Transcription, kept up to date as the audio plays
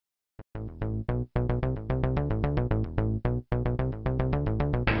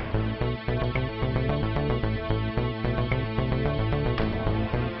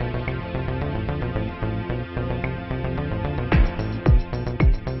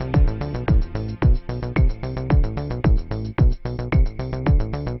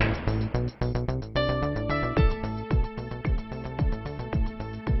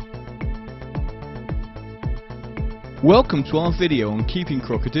Welcome to our video on keeping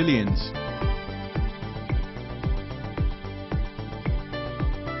crocodilians.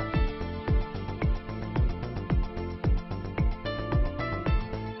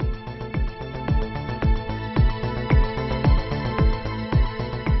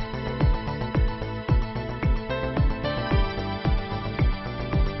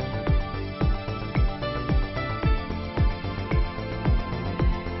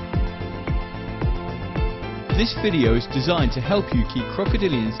 This video is designed to help you keep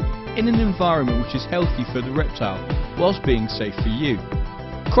crocodilians in an environment which is healthy for the reptile, whilst being safe for you.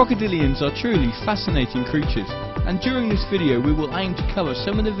 Crocodilians are truly fascinating creatures, and during this video we will aim to cover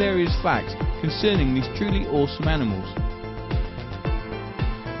some of the various facts concerning these truly awesome animals.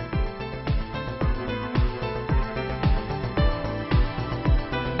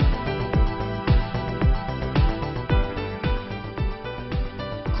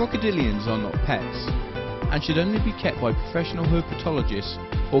 Crocodilians are not pets, and should only be kept by professional herpetologists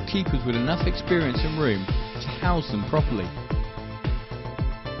or keepers with enough experience and room to house them properly.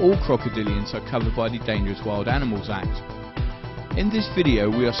 All crocodilians are covered by the Dangerous Wild Animals Act. In this video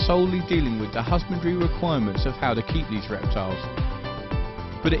we are solely dealing with the husbandry requirements of how to keep these reptiles.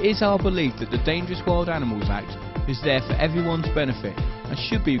 But it is our belief that the Dangerous Wild Animals Act is there for everyone's benefit and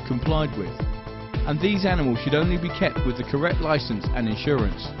should be complied with, and these animals should only be kept with the correct licence and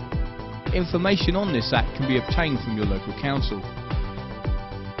insurance. Information on this act can be obtained from your local council.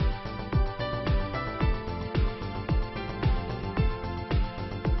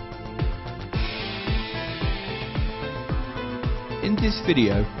 In this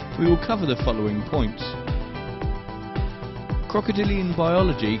video, we will cover the following points: crocodilian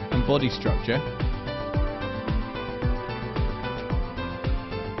biology and body structure,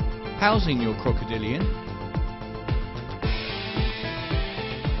 housing your crocodilian,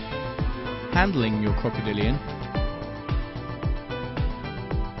 handling your crocodilian,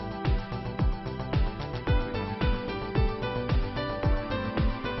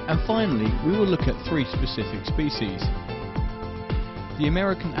 and finally we will look at 3 specific species: the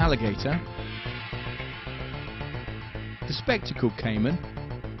American alligator, the spectacled caiman,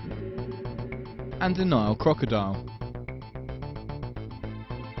 and the Nile crocodile.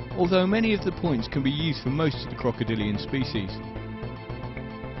 Although many of the points can be used for most of the crocodilian species.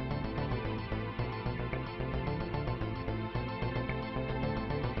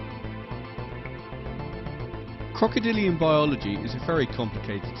 Crocodilian biology is a very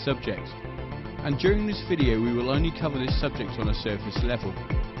complicated subject, and during this video we will only cover this subject on a surface level.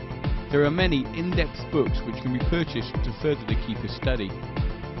 There are many in-depth books which can be purchased to further the keeper's study.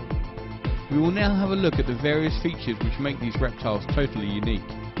 We will now have a look at the various features which make these reptiles totally unique.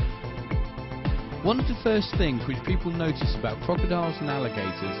 One of the first things which people notice about crocodiles and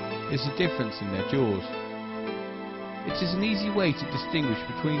alligators is the difference in their jaws. It is an easy way to distinguish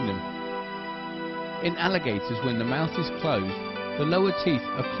between them. In alligators, when the mouth is closed, the lower teeth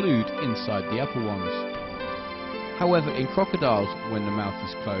are glued inside the upper ones. However, in crocodiles, when the mouth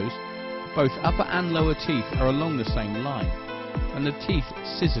is closed, both upper and lower teeth are along the same line, and the teeth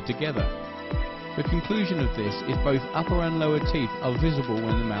scissor together. The conclusion of this is both upper and lower teeth are visible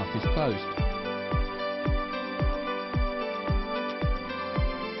when the mouth is closed.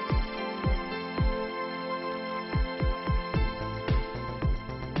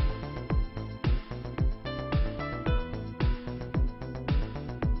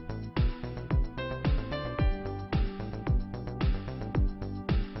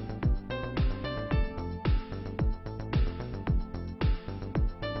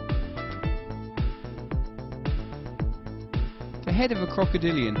 The head of a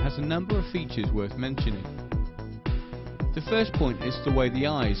crocodilian has a number of features worth mentioning. The first point is the way the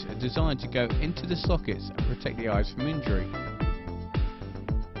eyes are designed to go into the sockets and protect the eyes from injury.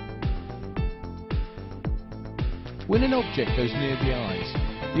 When an object goes near the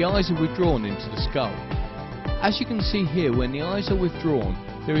eyes are withdrawn into the skull. As you can see here, when the eyes are withdrawn,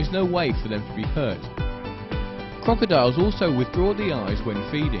 there is no way for them to be hurt. Crocodiles also withdraw the eyes when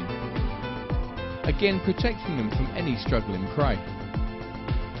feeding, again protecting them from any struggling prey.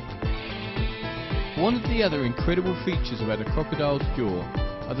 One of the other incredible features about a crocodile's jaw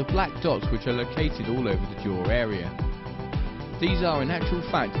are the black dots which are located all over the jaw area. These are in actual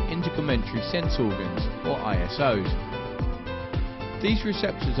fact integumentary sense organs, or ISOs. These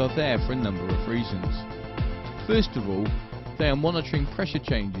receptors are there for a number of reasons. First of all, they are monitoring pressure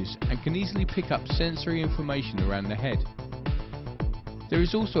changes and can easily pick up sensory information around the head. There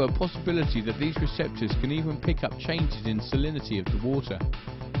is also a possibility that these receptors can even pick up changes in salinity of the water.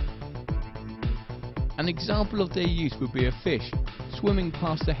 An example of their use would be a fish swimming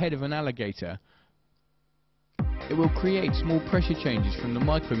past the head of an alligator it will create small pressure changes from the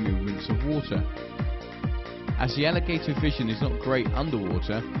micro movements of water. As the alligator vision is not great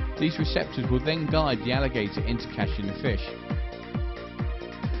underwater, these receptors will then guide the alligator into catching the fish.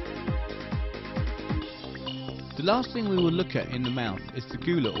 The last thing we will look at in the mouth is the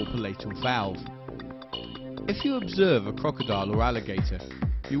gula or palatal valve. If you observe a crocodile or alligator,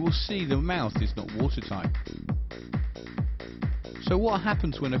 you will see the mouth is not watertight. So what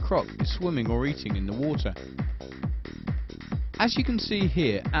happens when a croc is swimming or eating in the water? As you can see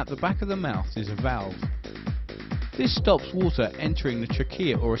here, at the back of the mouth is a valve. This stops water entering the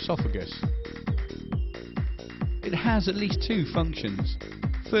trachea or esophagus. It has at least two functions.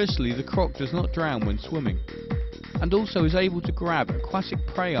 Firstly, the croc does not drown when swimming, and also is able to grab aquatic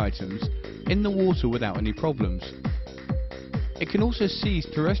prey items in the water without any problems. It can also seize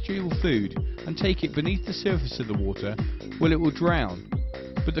terrestrial food and take it beneath the surface of the water where it will drown,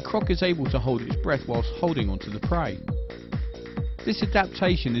 but the croc is able to hold its breath whilst holding onto the prey. This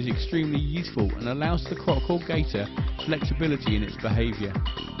adaptation is extremely useful and allows the croc or gator flexibility in its behaviour.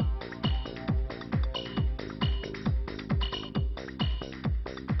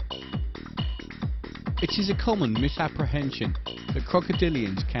 It is a common misapprehension that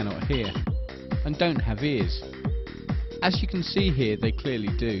crocodilians cannot hear and don't have ears. As you can see here, they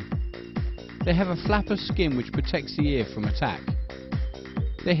clearly do. They have a flap of skin which protects the ear from attack.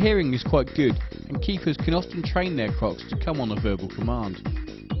 Their hearing is quite good, and keepers can often train their crocs to come on a verbal command.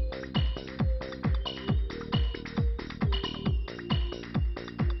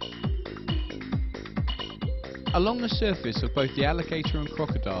 Along the surface of both the alligator and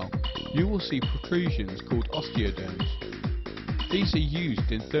crocodile, you will see protrusions called osteoderms. These are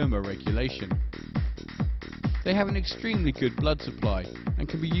used in thermoregulation. They have an extremely good blood supply and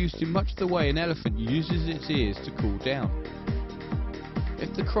can be used in much the way an elephant uses its ears to cool down.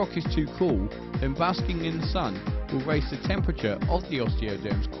 If the croc is too cool, then basking in the sun will raise the temperature of the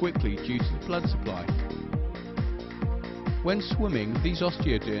osteoderms quickly due to the blood supply. When swimming, these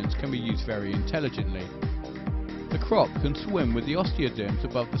osteoderms can be used very intelligently. The croc can swim with the osteoderms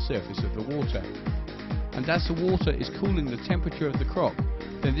above the surface of the water, and as the water is cooling the temperature of the croc,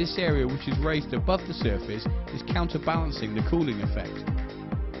 then this area which is raised above the surface is counterbalancing the cooling effect,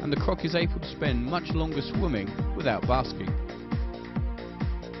 and the croc is able to spend much longer swimming without basking.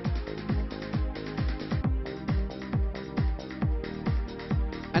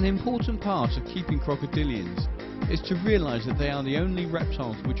 An important part of keeping crocodilians is to realise that they are the only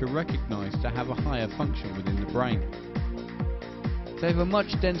reptiles which are recognised to have a higher function within the brain. They have a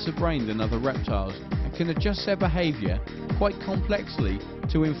much denser brain than other reptiles and can adjust their behaviour quite complexly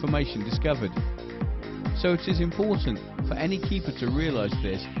to information discovered. So it is important for any keeper to realise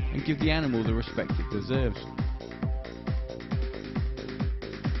this and give the animal the respect it deserves.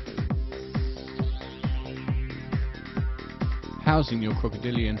 Housing your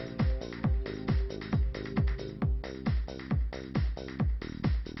crocodilian.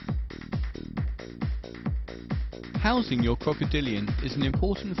 Housing your crocodilian is an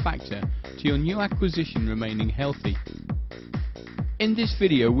important factor to your new acquisition remaining healthy. In this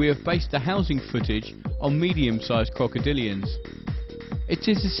video we have based the housing footage on medium-sized crocodilians. It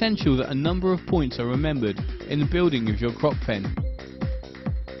is essential that a number of points are remembered in the building of your croc pen.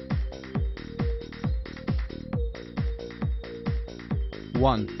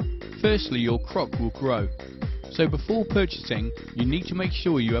 Firstly, your croc will grow, so before purchasing you need to make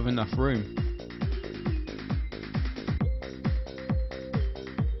sure you have enough room.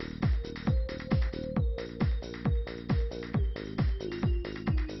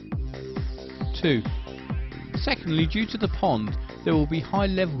 Secondly, due to the pond, there will be high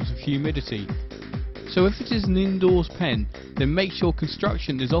levels of humidity. So if it is an indoors pen, then make sure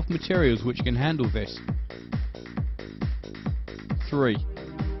construction is of materials which can handle this. 3.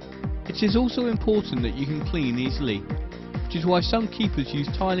 It is also important that you can clean easily, which is why some keepers use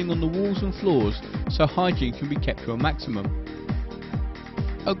tiling on the walls and floors so hygiene can be kept to a maximum.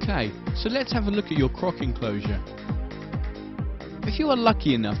 Okay, so let's have a look at your croc enclosure. If you are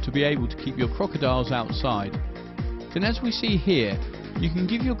lucky enough to be able to keep your crocodiles outside, then as we see here, you can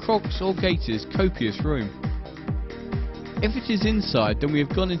give your crocs or gators copious room. If it is inside, then we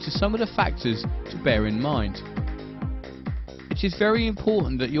have gone into some of the factors to bear in mind. It is very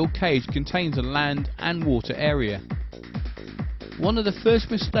important that your cage contains a land and water area. One of the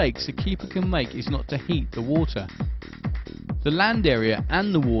first mistakes a keeper can make is not to heat the water. The land area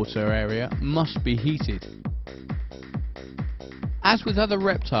and the water area must be heated. As with other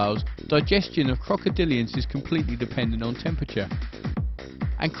reptiles, digestion of crocodilians is completely dependent on temperature,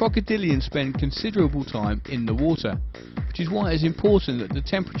 and crocodilians spend considerable time in the water, which is why it is important that the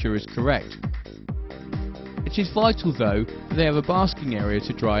temperature is correct. It is vital though that they have a basking area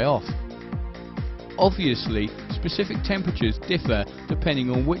to dry off. Obviously, specific temperatures differ depending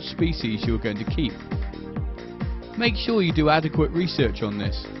on which species you are going to keep. Make sure you do adequate research on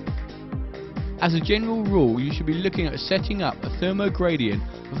this. As a general rule, you should be looking at setting up a thermogradient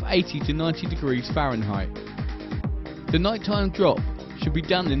of 80 to 90 degrees Fahrenheit. The nighttime drop should be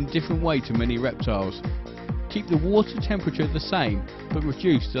done in a different way to many reptiles. Keep the water temperature the same, but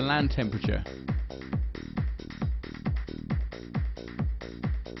reduce the land temperature.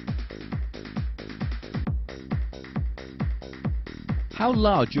 How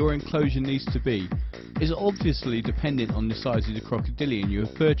large your enclosure needs to be is obviously dependent on the size of the crocodilian you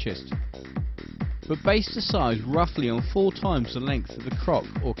have purchased, but base the size roughly on 4 times the length of the croc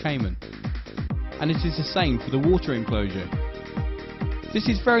or caiman, and it is the same for the water enclosure. This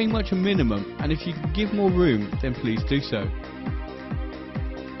is very much a minimum, and if you can give more room, then please do so.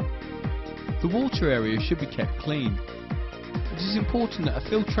 The water area should be kept clean. It is important that a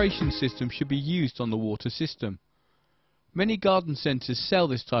filtration system should be used on the water system. Many garden centres sell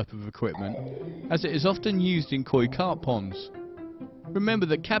this type of equipment, as it is often used in koi carp ponds. Remember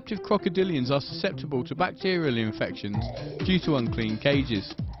that captive crocodilians are susceptible to bacterial infections due to unclean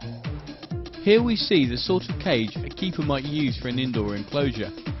cages. Here we see the sort of cage a keeper might use for an indoor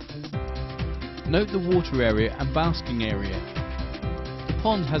enclosure. Note the water area and basking area. The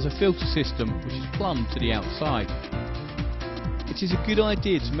pond has a filter system which is plumbed to the outside. It is a good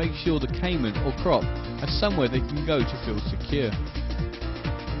idea to make sure the caiman or croc has somewhere they can go to feel secure.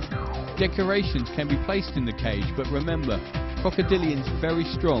 Decorations can be placed in the cage, but remember, crocodilians are very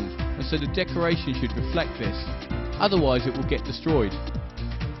strong, and so the decoration should reflect this, otherwise it will get destroyed.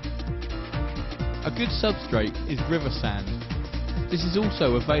 A good substrate is river sand. This is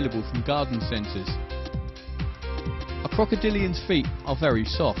also available from garden centres. A crocodilian's feet are very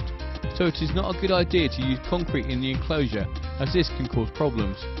soft, so it is not a good idea to use concrete in the enclosure, as this can cause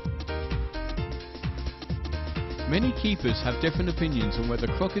problems. Many keepers have different opinions on whether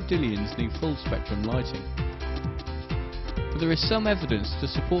crocodilians need full spectrum lighting, but there is some evidence to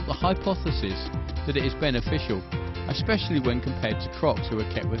support the hypothesis that it is beneficial, especially when compared to crocs who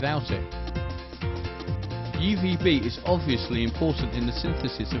are kept without it. UVB is obviously important in the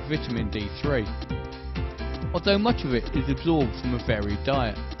synthesis of vitamin D3, although much of it is absorbed from a varied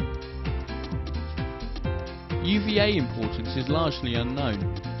diet. UVA importance is largely unknown,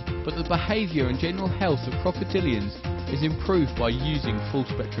 but the behaviour and general health of crocodilians is improved by using full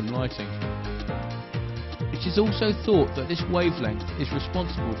spectrum lighting. It is also thought that this wavelength is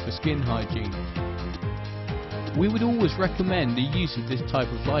responsible for skin hygiene. We would always recommend the use of this type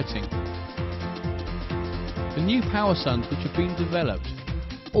of lighting. The new power suns which have been developed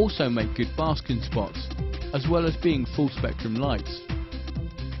also make good basking spots, as well as being full spectrum lights.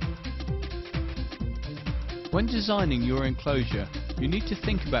 When designing your enclosure, you need to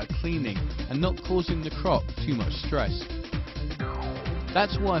think about cleaning and not causing the croc too much stress.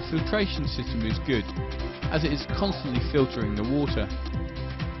 That's why a filtration system is good, as it is constantly filtering the water.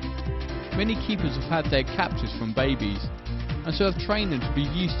 Many keepers have had their captives from babies, and so have trained them to be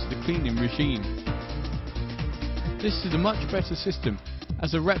used to the cleaning regime. This is a much better system,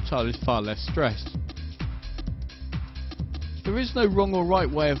 as a reptile is far less stressed. There is no wrong or right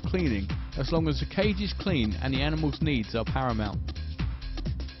way of cleaning, as long as the cage is clean and the animal's needs are paramount.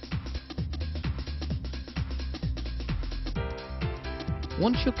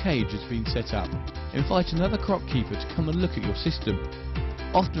 Once your cage has been set up, invite another croc keeper to come and look at your system.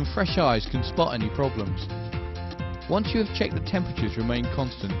 Often fresh eyes can spot any problems. Once you have checked the temperatures remain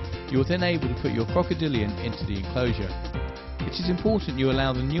constant, you are then able to put your crocodilian into the enclosure. It is important you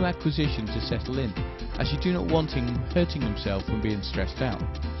allow the new acquisition to settle in, as you do not want him hurting himself and being stressed out.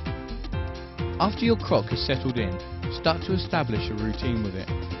 After your croc has settled in, start to establish a routine with it.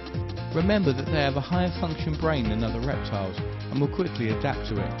 Remember that they have a higher function brain than other reptiles and will quickly adapt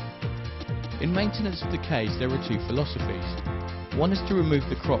to it. In maintenance of the cage there are 2 philosophies. One is to remove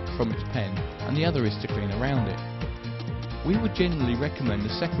the croc from its pen, and the other is to clean around it. We would generally recommend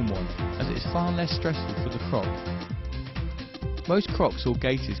the second one, as it is far less stressful for the croc. Most crocs or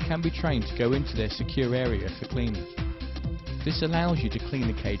gators can be trained to go into their secure area for cleaning. This allows you to clean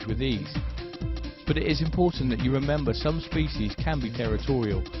the cage with ease. But it is important that you remember some species can be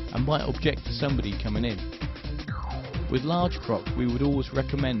territorial and might object to somebody coming in. With large crocs we would always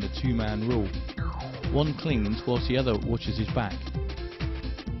recommend the 2-man rule. One cleans whilst the other watches his back.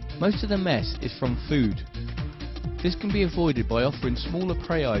 Most of the mess is from food. This can be avoided by offering smaller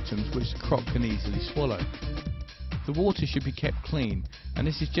prey items which the croc can easily swallow. The water should be kept clean, and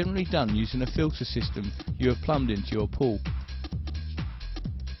this is generally done using a filter system you have plumbed into your pool.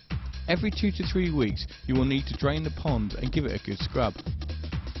 Every 2 to 3 weeks you will need to drain the pond and give it a good scrub.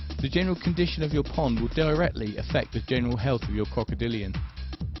 The general condition of your pond will directly affect the general health of your crocodilian.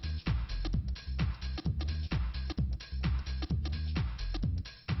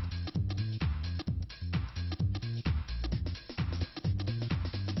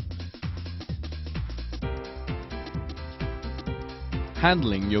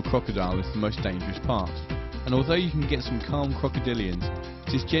 Handling your crocodile is the most dangerous part, and although you can get some calm crocodilians,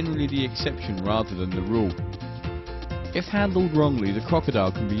 it is generally the exception rather than the rule. If handled wrongly, the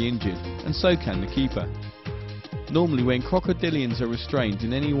crocodile can be injured, and so can the keeper. Normally when crocodilians are restrained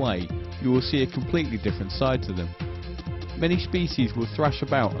in any way, you will see a completely different side to them. Many species will thrash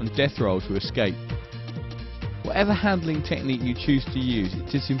about and death roll to escape. Whatever handling technique you choose to use,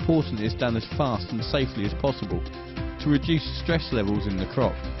 it is important it is done as fast and safely as possible, to reduce stress levels in the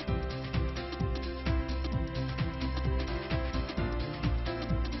croc.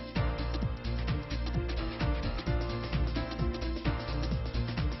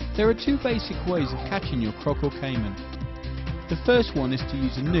 There are two basic ways of catching your croc or caiman. The first one is to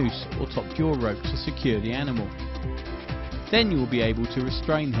use a noose or top jaw rope to secure the animal. Then you will be able to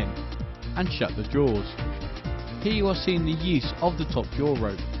restrain him and shut the jaws. Here you are seeing the use of the top jaw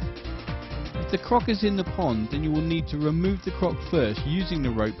rope. If the croc is in the pond, then you will need to remove the croc first using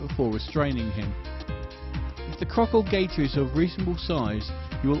the rope before restraining him. If the croc or gator is of reasonable size,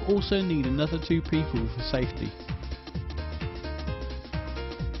 you will also need another 2 people for safety.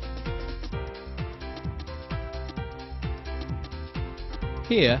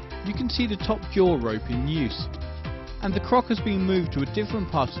 Here you can see the top jaw rope in use, and the croc has been moved to a different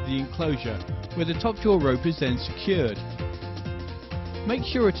part of the enclosure where the top jaw rope is then secured. Make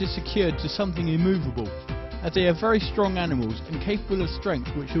sure it is secured to something immovable, as they are very strong animals and capable of strength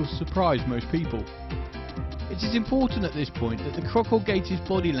which will surprise most people. It is important at this point that the croc or gator's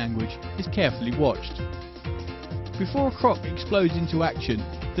body language is carefully watched. Before a croc explodes into action,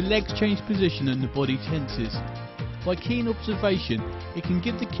 the legs change position and the body tenses. By keen observation, it can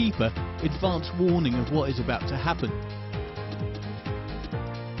give the keeper advance warning of what is about to happen.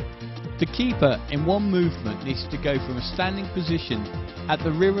 The keeper in one movement needs to go from a standing position at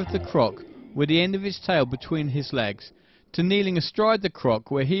the rear of the croc with the end of its tail between his legs to kneeling astride the croc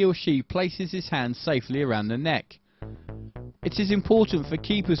where he or she places his hands safely around the neck. It is important for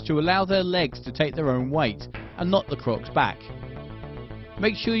keepers to allow their legs to take their own weight and not the croc's back.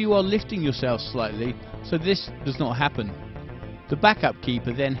 Make sure you are lifting yourself slightly so this does not happen. The backup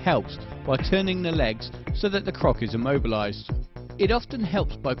keeper then helps by turning the legs so that the croc is immobilized. It often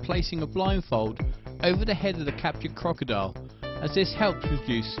helps by placing a blindfold over the head of the captured crocodile, as this helps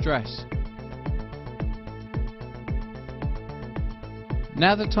reduce stress.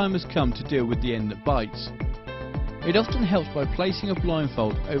 Now the time has come to deal with the end that bites. It often helps by placing a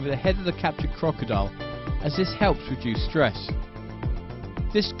blindfold over the head of the captured crocodile, as this helps reduce stress.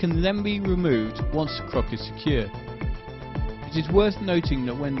 This can then be removed once the croc is secure. It is worth noting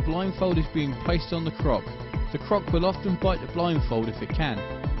that when the blindfold is being placed on the croc will often bite the blindfold if it can,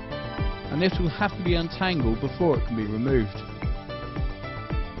 and this will have to be untangled before it can be removed.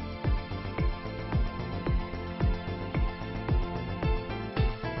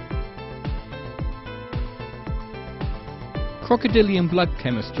 Crocodilian blood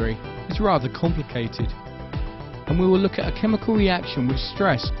chemistry is rather complicated, and we will look at a chemical reaction which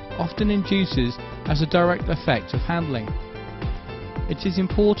stress often induces as a direct effect of handling. It is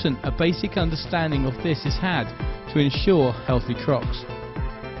important a basic understanding of this is had to ensure healthy crocs.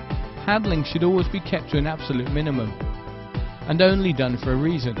 Handling should always be kept to an absolute minimum, and only done for a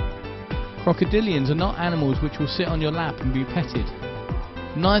reason. Crocodilians are not animals which will sit on your lap and be petted.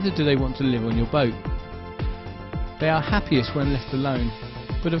 Neither do they want to live on your boat. They are happiest when left alone,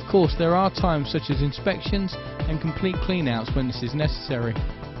 but of course there are times such as inspections and complete clean-outs when this is necessary.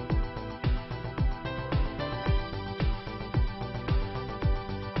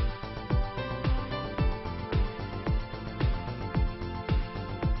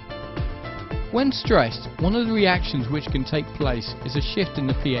 When stressed, one of the reactions which can take place is a shift in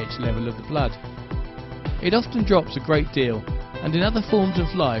the pH level of the blood. It often drops a great deal, and in other forms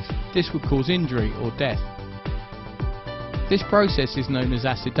of life this would cause injury or death. This process is known as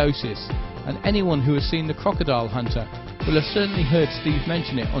acidosis, and anyone who has seen The Crocodile Hunter will have certainly heard Steve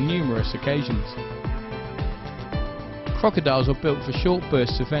mention it on numerous occasions. Crocodiles are built for short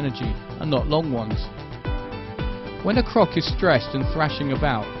bursts of energy and not long ones. When a croc is stressed and thrashing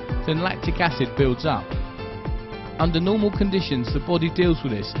about, then lactic acid builds up. Under normal conditions the body deals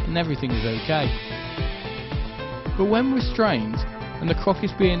with this and everything is okay. But when restrained and the croc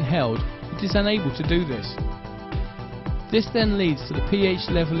is being held, it is unable to do this. This then leads to the pH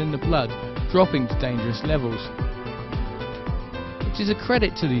level in the blood dropping to dangerous levels, which is a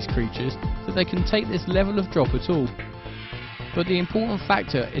credit to these creatures that they can take this level of drop at all. But the important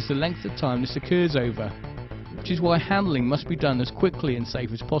factor is the length of time this occurs over, which is why handling must be done as quickly and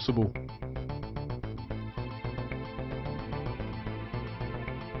safe as possible.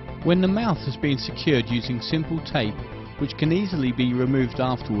 When the mouth has been secured using simple tape, which can easily be removed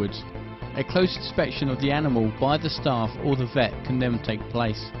afterwards, a close inspection of the animal by the staff or the vet can then take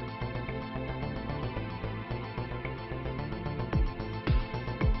place.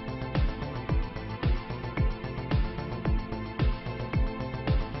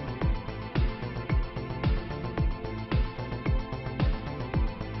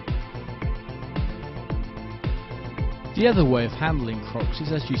 The other way of handling crocs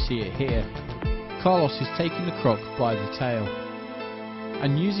is as you see it here. Carlos is taking the croc by the tail,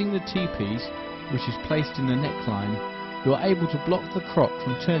 and using the T-piece, which is placed in the neckline, you are able to block the croc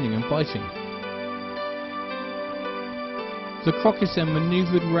from turning and biting. The croc is then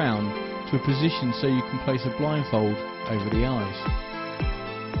manoeuvred round to a position so you can place a blindfold over the eyes.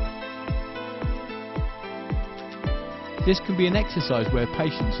 This can be an exercise where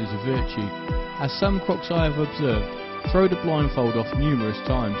patience is a virtue, as some crocs I have observed throw the blindfold off numerous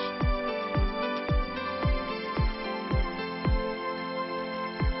times.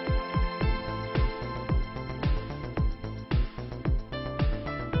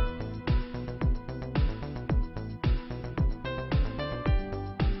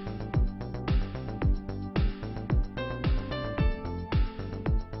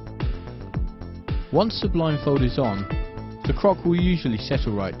 Once the blindfold is on, the croc will usually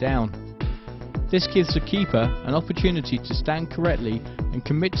settle right down. This gives the keeper an opportunity to stand correctly and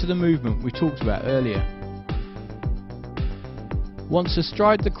commit to the movement we talked about earlier. Once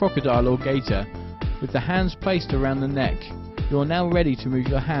astride the crocodile or gator, with the hands placed around the neck, you are now ready to move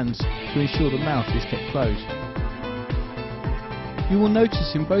your hands to ensure the mouth is kept closed. You will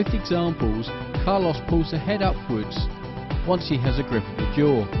notice in both examples, Carlos pulls the head upwards once he has a grip of the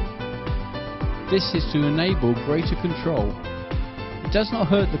jaw. This is to enable greater control. It does not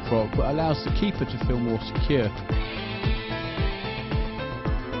hurt the croc but allows the keeper to feel more secure.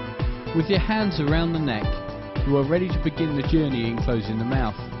 With your hands around the neck, you are ready to begin the journey in closing the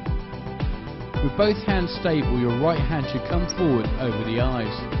mouth. With both hands stable, your right hand should come forward over the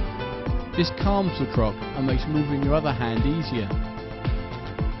eyes. This calms the croc and makes moving your other hand easier.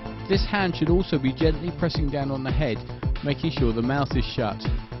 This hand should also be gently pressing down on the head, making sure the mouth is shut.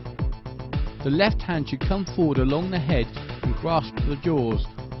 The left hand should come forward along the head and grasp the jaws,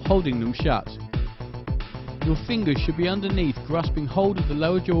 holding them shut. Your fingers should be underneath, grasping hold of the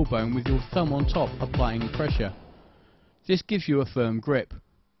lower jawbone with your thumb on top, applying pressure. This gives you a firm grip.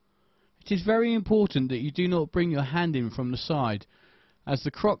 It is very important that you do not bring your hand in from the side, as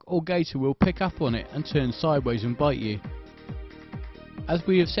the croc or gator will pick up on it and turn sideways and bite you. As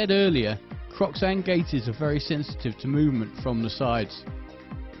we have said earlier, crocs and gators are very sensitive to movement from the sides.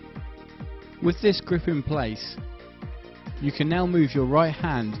 With this grip in place, you can now move your right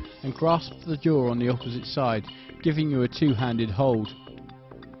hand and grasp the jaw on the opposite side, giving you a two-handed hold.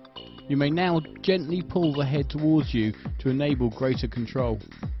 You may now gently pull the head towards you to enable greater control.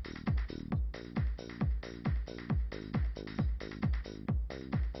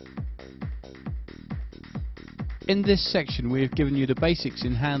 In this section we have given you the basics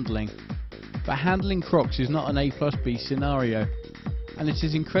in handling, but handling crocs is not an A+B scenario, and it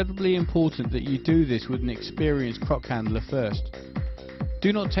is incredibly important that you do this with an experienced croc handler first.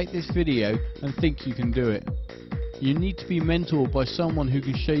 Do not take this video and think you can do it. You need to be mentored by someone who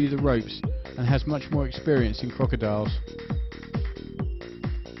can show you the ropes and has much more experience in crocodiles.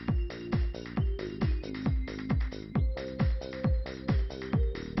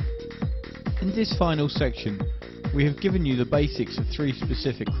 In this final section, we have given you the basics of 3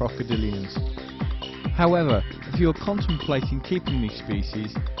 specific crocodilians. However, if you are contemplating keeping these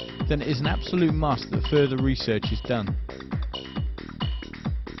species, then it is an absolute must that further research is done.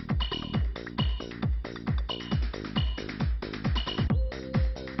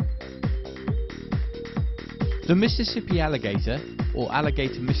 The Mississippi alligator, or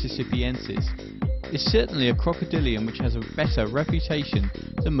Alligator mississippiensis, is certainly a crocodilian which has a better reputation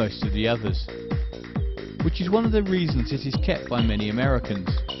than most of the others, which is one of the reasons it is kept by many Americans.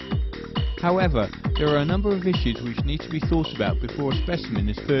 However, there are a number of issues which need to be thought about before a specimen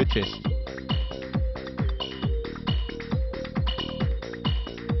is purchased.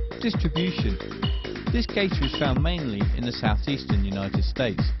 Distribution. This gator is found mainly in the southeastern United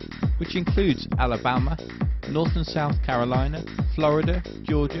States, which includes Alabama, North and South Carolina, Florida,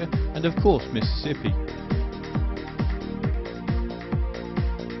 Georgia, and of course Mississippi.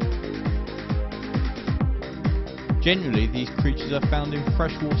 Generally, these creatures are found in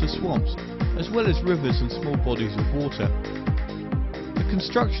freshwater swamps, as well as rivers and small bodies of water. The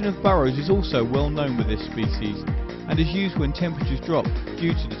construction of burrows is also well known with this species, and is used when temperatures drop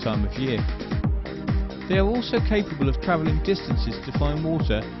due to the time of year. They are also capable of travelling distances to find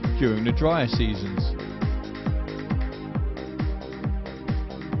water during the drier seasons.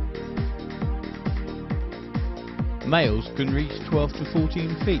 Males can reach 12 to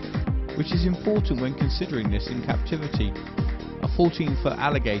 14 feet, which is important when considering this in captivity. A 14-foot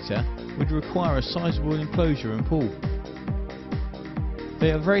alligator would require a sizable enclosure and pool.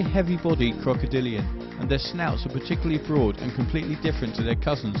 They are very heavy-bodied crocodilian, and their snouts are particularly broad and completely different to their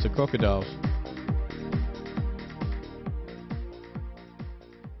cousins, the crocodiles.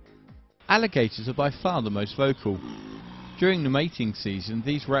 Alligators are by far the most vocal. During the mating season,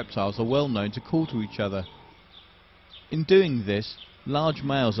 these reptiles are well known to call to each other. In doing this, large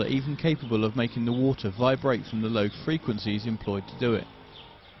males are even capable of making the water vibrate from the low frequencies employed to do it.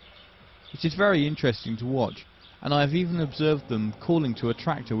 It is very interesting to watch, and I have even observed them calling to a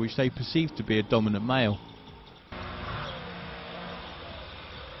tractor which they perceive to be a dominant male.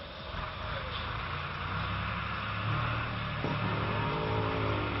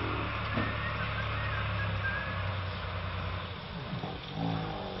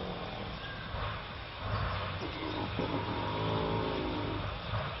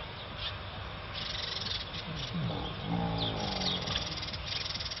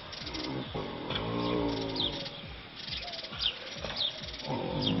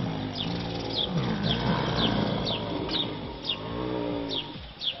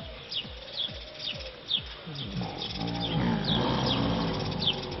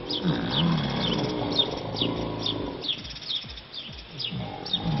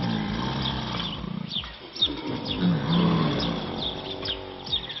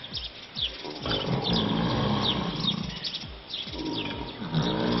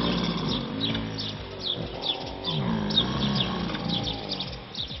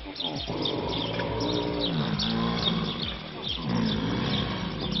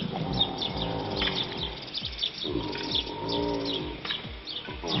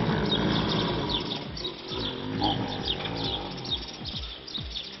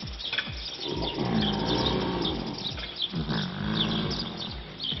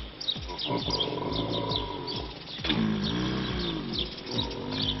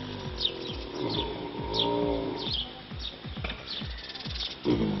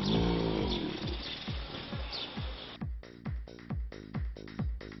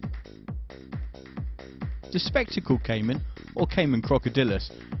 The spectacled caiman, or Caiman crocodilus,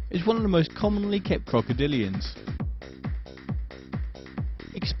 is one of the most commonly kept crocodilians.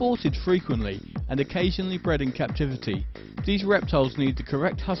 Exported frequently and occasionally bred in captivity, these reptiles need the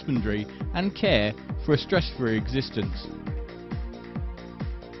correct husbandry and care for a stress-free existence.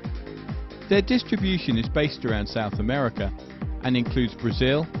 Their distribution is based around South America and includes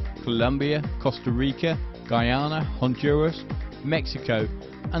Brazil, Colombia, Costa Rica, Guyana, Honduras, Mexico,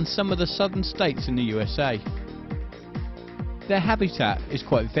 and some of the southern states in the USA. Their habitat is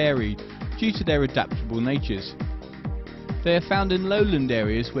quite varied due to their adaptable natures. They are found in lowland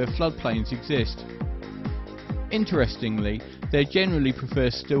areas where floodplains exist. Interestingly, they generally prefer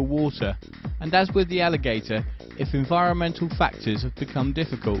still water, and as with the alligator, if environmental factors have become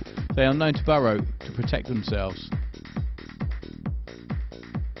difficult, they are known to burrow to protect themselves.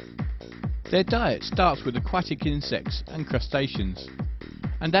 Their diet starts with aquatic insects and crustaceans,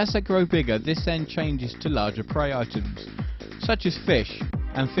 and as they grow bigger, this then changes to larger prey items, such as fish,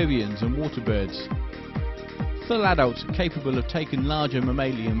 amphibians and water birds. Full adults are capable of taking larger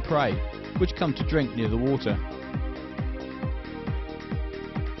mammalian prey, which come to drink near the water.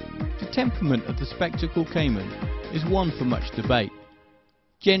 The temperament of the spectacled caiman is one for much debate.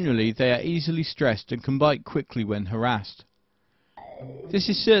 Generally, they are easily stressed and can bite quickly when harassed. This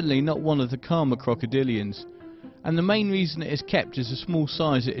is certainly not one of the calmer crocodilians, and the main reason it is kept is the small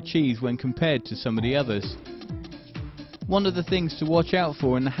size it achieves when compared to some of the others. One of the things to watch out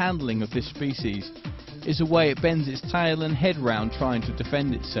for in the handling of this species is the way it bends its tail and head round trying to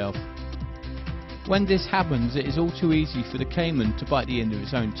defend itself. When this happens, it is all too easy for the caiman to bite the end of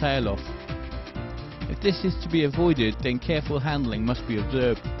its own tail off. If this is to be avoided, then careful handling must be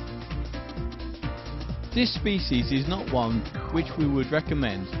observed. This species is not one which we would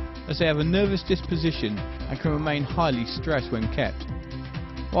recommend, as they have a nervous disposition and can remain highly stressed when kept.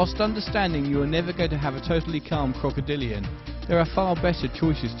 Whilst understanding you are never going to have a totally calm crocodilian, there are far better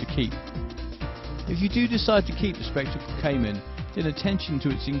choices to keep. If you do decide to keep the spectacled caiman, then attention to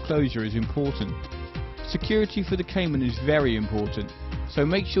its enclosure is important. Security for the caiman is very important, so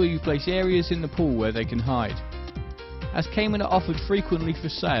make sure you place areas in the pool where they can hide. As caiman are offered frequently for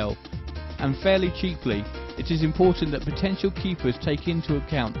sale and fairly cheaply, it is important that potential keepers take into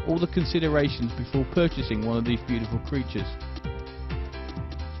account all the considerations before purchasing one of these beautiful creatures.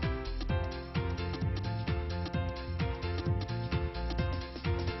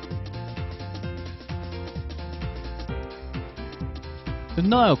 The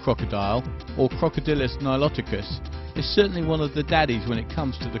Nile crocodile, or Crocodilus niloticus, is certainly one of the daddies when it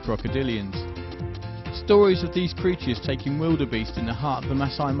comes to the crocodilians. Stories of these creatures taking wildebeest in the heart of the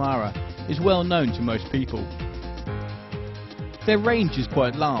Masai Mara is well known to most people. Their range is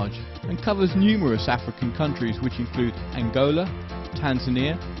quite large and covers numerous African countries, which include Angola,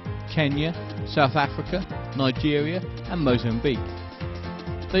 Tanzania, Kenya, South Africa, Nigeria and Mozambique.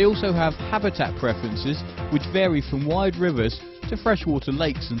 They also have habitat preferences which vary from wide rivers to freshwater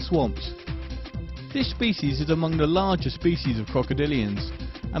lakes and swamps. This species is among the larger species of crocodilians,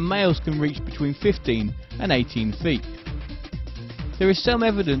 and males can reach between 15 and 18 feet. There is some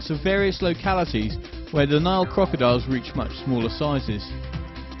evidence of various localities where the Nile crocodiles reach much smaller sizes.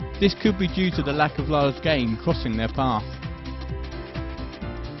 This could be due to the lack of large game crossing their path.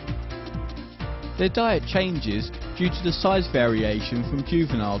 Their diet changes due to the size variation from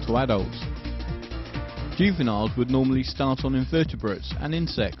juvenile to adults. Juveniles would normally start on invertebrates and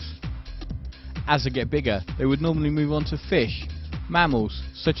insects. As they get bigger, they would normally move on to fish, mammals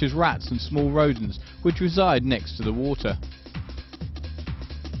such as rats and small rodents which reside next to the water.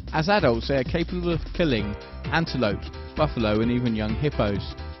 As adults, they are capable of killing antelopes, buffalo and even young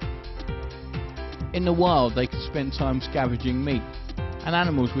hippos. In the wild, they can spend time scavenging meat and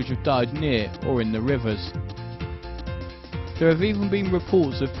animals which have died near or in the rivers. There have even been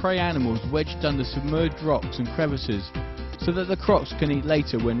reports of prey animals wedged under submerged rocks and crevices so that the crocs can eat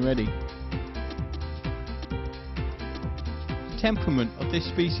later when ready. The temperament of this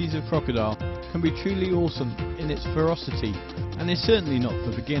species of crocodile can be truly awesome in its ferocity and is certainly not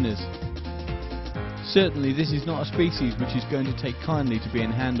for beginners. Certainly this is not a species which is going to take kindly to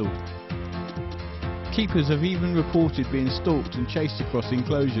being handled. Keepers have even reported being stalked and chased across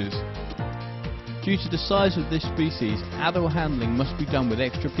enclosures. Due to the size of this species, adult handling must be done with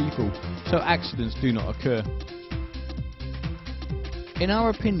extra people so accidents do not occur. In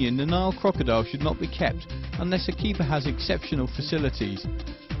our opinion, the Nile crocodile should not be kept unless a keeper has exceptional facilities,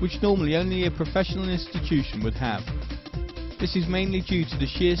 which normally only a professional institution would have. This is mainly due to the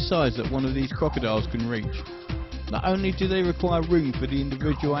sheer size that one of these crocodiles can reach. Not only do they require room for the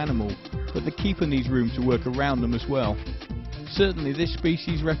individual animal, but the keeper needs room to work around them as well. Certainly this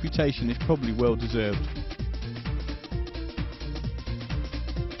species' reputation is probably well deserved.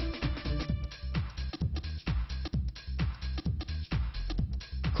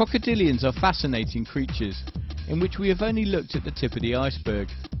 Crocodilians are fascinating creatures, in which we have only looked at the tip of the iceberg.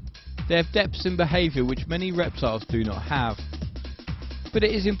 They have depths in behaviour which many reptiles do not have. But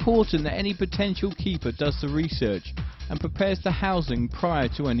it is important that any potential keeper does the research and prepares the housing prior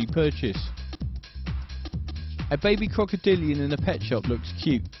to any purchase. A baby crocodilian in a pet shop looks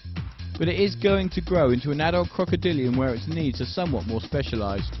cute, but it is going to grow into an adult crocodilian where its needs are somewhat more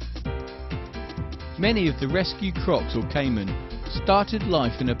specialised. Many of the rescued crocs or caiman started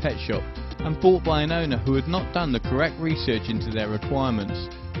life in a pet shop and bought by an owner who had not done the correct research into their requirements.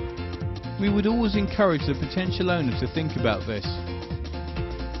 We would always encourage the potential owner to think about this.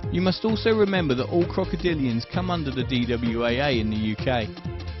 You must also remember that all crocodilians come under the DWAA in the UK,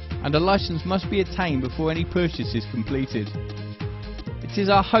 and a licence must be attained before any purchase is completed. It is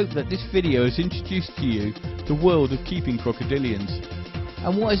our hope that this video has introduced to you the world of keeping crocodilians,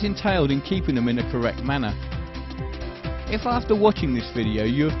 and what is entailed in keeping them in a correct manner. If after watching this video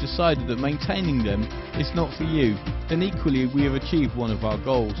you have decided that maintaining them is not for you, then equally we have achieved one of our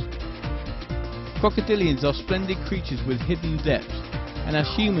goals. Crocodilians are splendid creatures with hidden depths, and as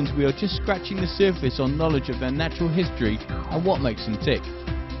humans we are just scratching the surface on knowledge of their natural history and what makes them tick.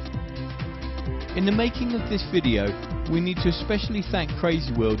 In the making of this video, we need to especially thank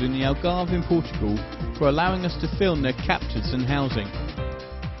Crazy World in the Algarve in Portugal for allowing us to film their captures and housing.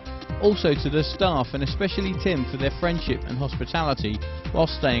 Also to the staff and especially Tim for their friendship and hospitality while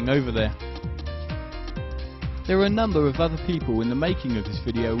staying over there. There are a number of other people in the making of this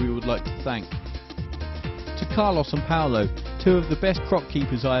video we would like to thank. To Carlos and Paolo, two of the best croc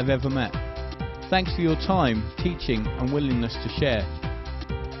keepers I have ever met. Thanks for your time, teaching and willingness to share.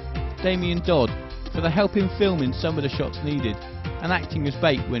 Damien Dodd for the help in filming some of the shots needed and acting as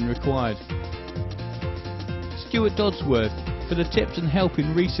bait when required. Stuart Dodsworth for the tips and help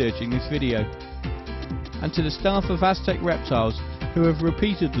in researching this video. And to the staff of Aztec Reptiles who have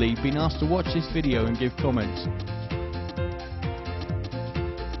repeatedly been asked to watch this video and give comments.